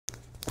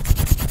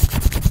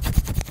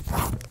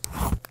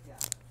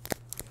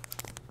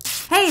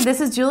Hey,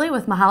 this is Julie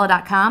with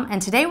Mahalo.com, and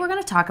today we're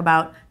going to talk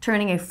about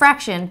turning a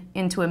fraction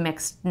into a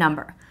mixed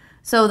number.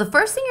 So the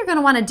first thing you're going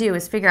to want to do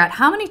is figure out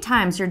how many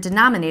times your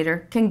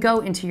denominator can go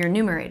into your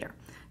numerator.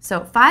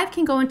 So 5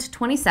 can go into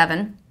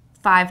 27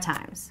 5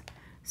 times.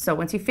 So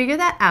once you figure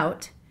that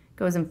out, it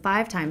goes in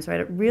 5 times, write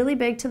it really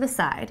big to the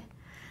side.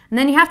 And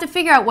then you have to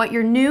figure out what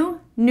your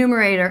new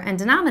numerator and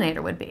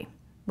denominator would be.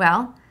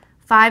 Well,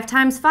 5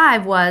 times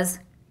 5 was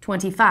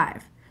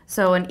 25.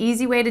 So an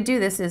easy way to do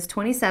this is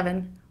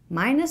 27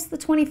 minus the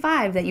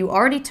 25 that you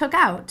already took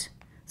out.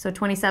 So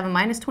 27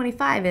 minus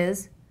 25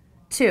 is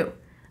 2.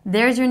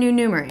 There's your new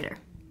numerator.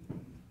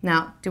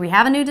 Now, do we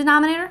have a new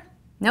denominator?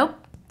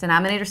 Nope.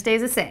 Denominator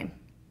stays the same.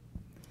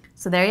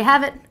 So there you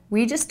have it.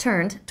 We just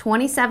turned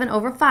 27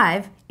 over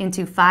 5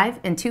 into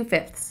 5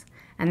 2/5.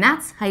 And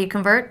that's how you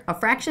convert a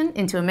fraction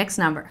into a mixed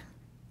number.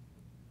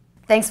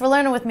 Thanks for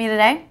learning with me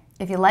today.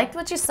 If you liked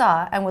what you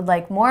saw and would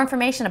like more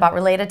information about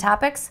related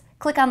topics,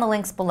 click on the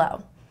links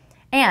below.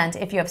 And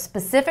if you have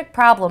specific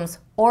problems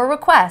or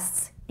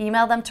requests,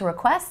 email them to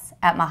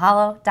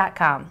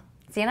requests@mahalo.com.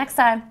 See you next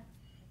time.